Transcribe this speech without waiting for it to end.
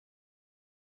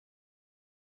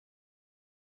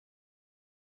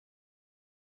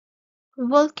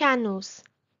Volcanoes.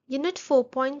 Unit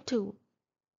 4.2.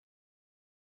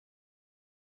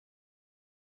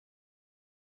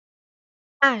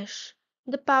 Ash.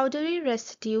 The powdery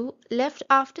residue left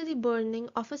after the burning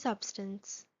of a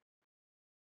substance.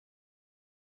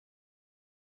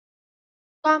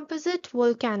 Composite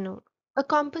volcano. A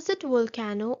composite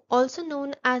volcano, also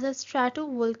known as a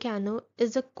stratovolcano,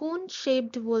 is a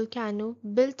cone-shaped volcano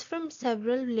built from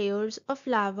several layers of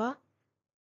lava,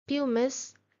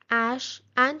 pumice, ash,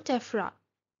 and tephra.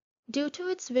 Due to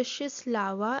its viscous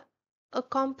lava, a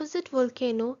composite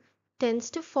volcano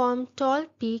tends to form tall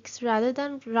peaks rather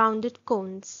than rounded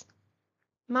cones.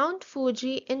 Mount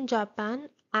Fuji in Japan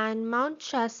and Mount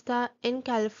Shasta in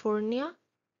California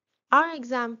are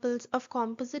examples of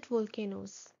composite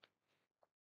volcanoes.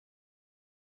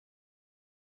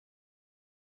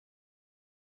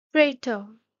 Crater.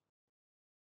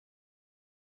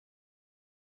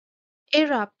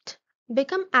 Erupt.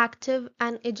 Become active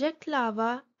and eject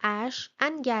lava, ash,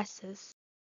 and gases.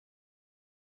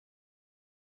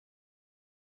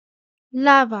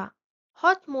 Lava.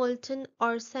 Hot molten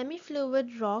or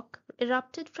semi-fluid rock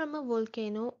erupted from a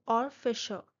volcano or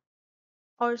fissure,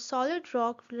 or solid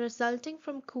rock resulting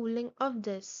from cooling of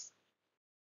this.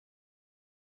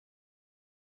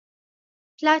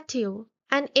 Plateau.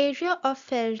 An area of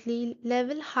fairly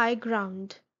level high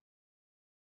ground.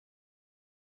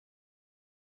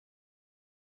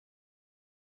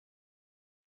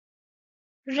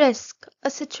 Risk. A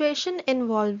situation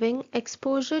involving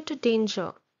exposure to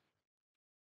danger.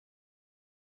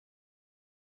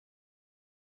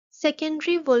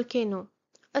 Secondary volcano.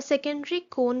 A secondary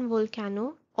cone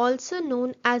volcano, also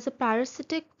known as a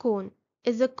parasitic cone,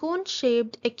 is a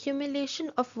cone-shaped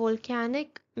accumulation of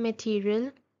volcanic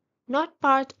material not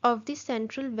part of the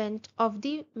central vent of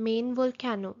the main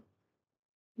volcano.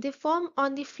 They form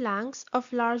on the flanks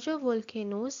of larger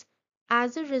volcanoes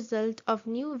as a result of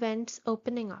new vents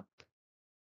opening up.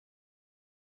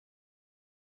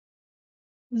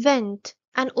 Vent,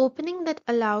 an opening that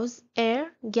allows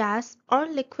air, gas, or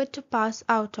liquid to pass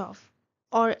out of,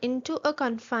 or into a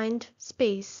confined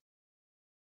space.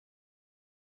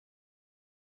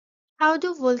 How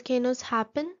do volcanoes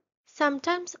happen?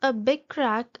 Sometimes a big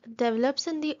crack develops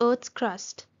in the Earth's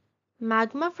crust.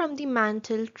 Magma from the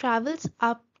mantle travels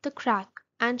up the crack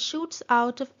and shoots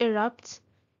out of erupts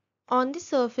on the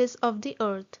surface of the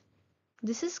Earth.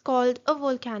 This is called a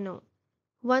volcano.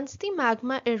 Once the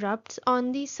magma erupts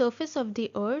on the surface of the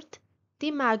Earth,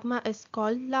 the magma is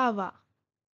called lava.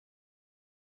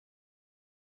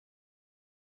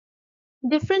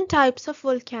 Different types of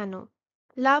volcano.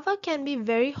 Lava can be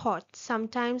very hot,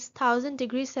 sometimes 1000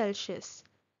 degrees Celsius.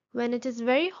 When it is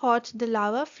very hot, the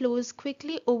lava flows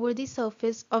quickly over the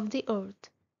surface of the earth.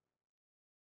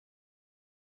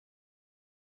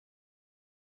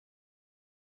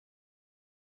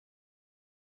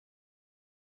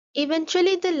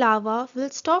 Eventually, the lava will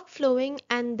stop flowing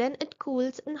and then it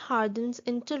cools and hardens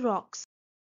into rocks.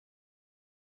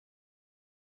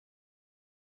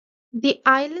 The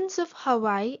islands of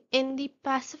Hawaii in the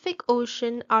Pacific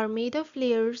Ocean are made of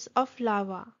layers of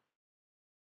lava.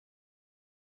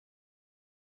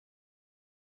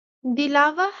 The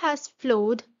lava has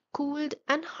flowed, cooled,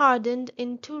 and hardened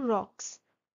into rocks.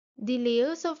 The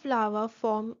layers of lava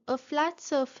form a flat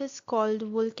surface called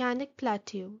volcanic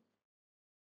plateau.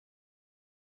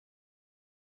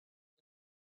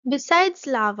 Besides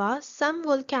lava, some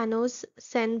volcanoes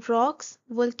send rocks,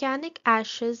 volcanic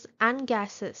ashes, and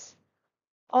gases.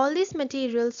 All these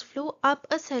materials flow up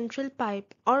a central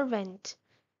pipe or vent.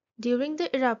 During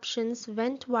the eruptions,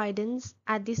 vent widens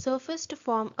at the surface to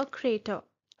form a crater.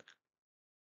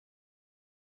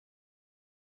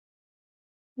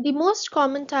 The most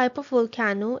common type of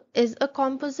volcano is a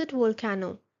composite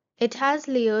volcano. It has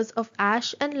layers of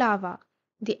ash and lava.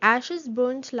 The ash is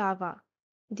burnt lava.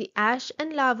 The ash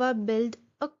and lava build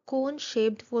a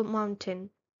cone-shaped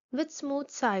mountain with smooth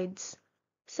sides.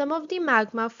 Some of the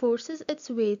magma forces its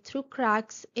way through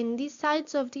cracks in the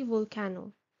sides of the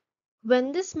volcano.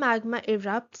 When this magma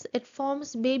erupts, it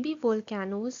forms baby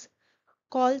volcanoes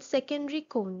called secondary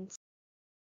cones.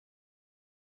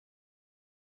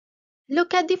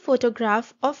 Look at the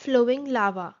photograph of flowing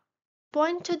lava.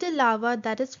 Point to the lava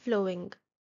that is flowing.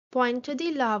 Point to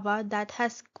the lava that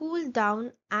has cooled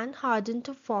down and hardened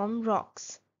to form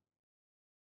rocks.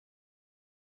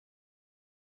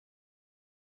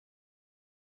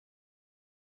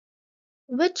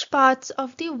 Which parts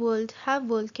of the world have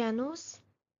volcanoes?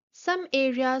 Some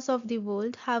areas of the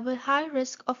world have a high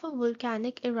risk of a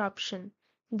volcanic eruption.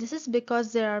 This is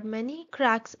because there are many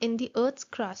cracks in the Earth's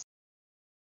crust.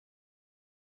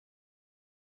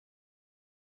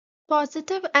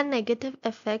 Positive and negative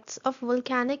effects of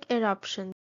volcanic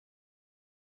eruptions.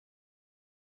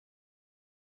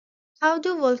 How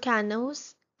do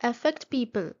volcanoes affect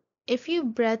people? If you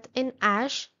breathe in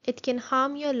ash, it can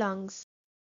harm your lungs.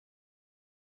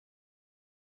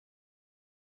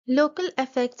 Local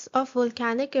effects of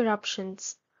volcanic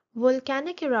eruptions.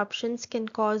 Volcanic eruptions can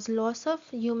cause loss of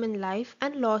human life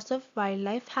and loss of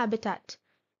wildlife habitat.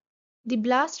 The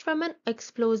blast from an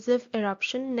explosive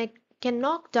eruption can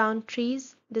knock down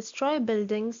trees, destroy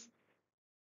buildings,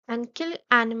 and kill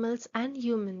animals and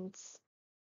humans.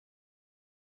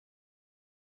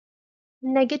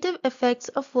 Negative effects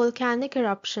of volcanic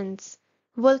eruptions.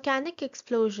 Volcanic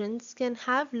explosions can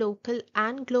have local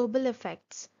and global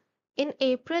effects. In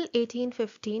April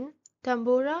 1815,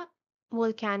 Tambora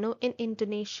volcano in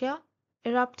Indonesia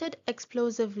erupted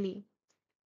explosively.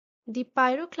 The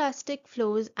pyroclastic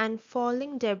flows and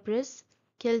falling debris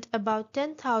killed about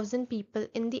 10,000 people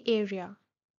in the area.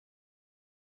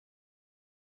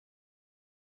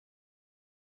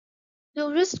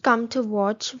 Tourists come to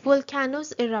watch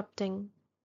volcanoes erupting.